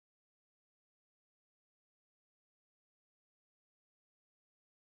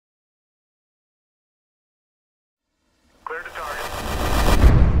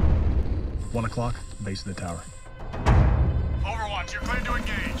1 o'clock, base of the tower. Overwatch, you're clear to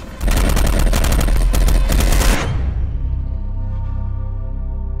engage.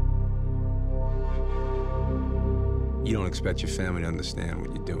 You don't expect your family to understand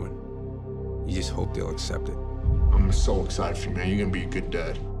what you're doing. You just hope they'll accept it. I'm so excited for you, man. You're gonna be a good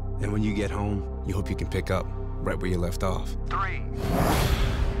dad. And when you get home, you hope you can pick up right where you left off. 3,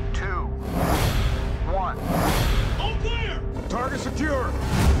 2, 1. All clear! Target secure!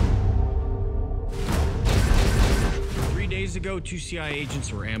 3 days ago, 2 CIA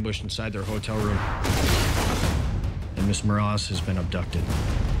agents were ambushed inside their hotel room. And Miss Morales has been abducted.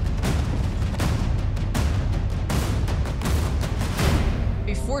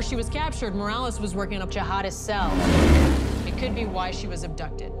 Before she was captured, Morales was working up jihadist cell. It could be why she was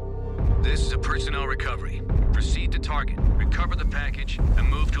abducted. This is a personnel recovery. Proceed to target, recover the package, and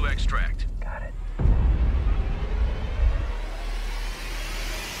move to extract. Got it.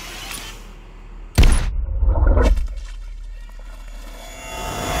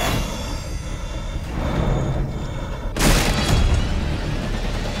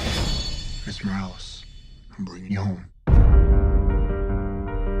 Miss Morales, I'm bringing you home.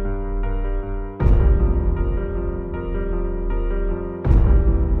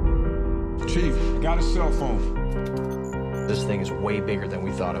 Chief, got a cell phone. This thing is way bigger than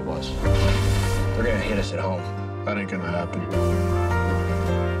we thought it was. They're gonna hit us at home. That ain't gonna happen.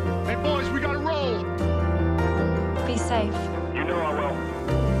 Hey, boys, we gotta roll. Be safe. You know I will.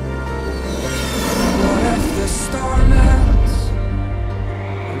 What if the storm ends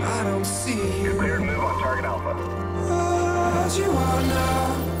and I don't see you? Clear to move on target Alpha. As you are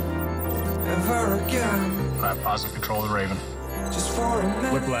now, ever again. I have positive control of the Raven. Just for a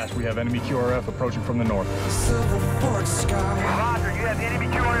minute. Whiplash, we have enemy QRF approaching from the north. Silver forked sky. Roger, you have enemy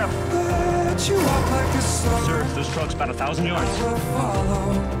QRF. Let you walk like a star. Sir, this truck's about 1,000 yards. I will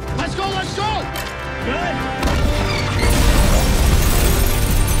follow. Let's go, let's go! Good.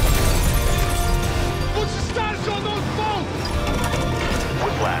 What's the status on those boats?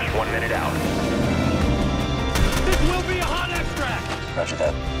 Whiplash, 1 minute out. This will be a hot extract. Roger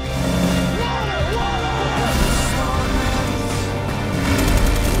that. Water, water!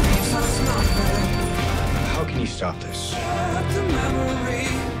 How can you stop this? The memory.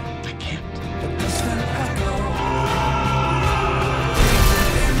 I can't.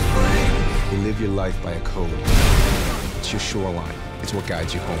 You live your life by a code. It's your shoreline. It's what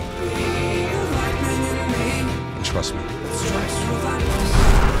guides you home. And trust me,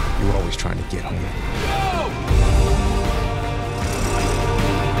 you're always trying to get home.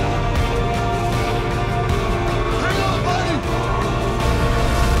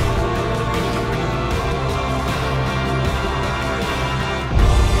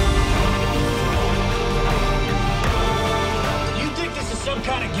 Some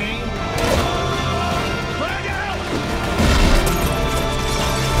kind of game? Flag out!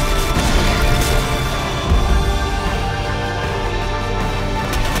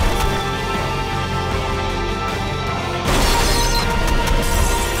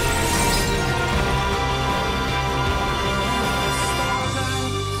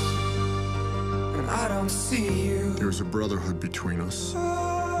 And I don't see you. There's a brotherhood between us.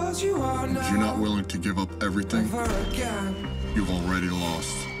 As you are If you're not willing to give up everything, ever again. you've already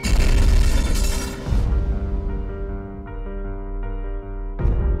lost.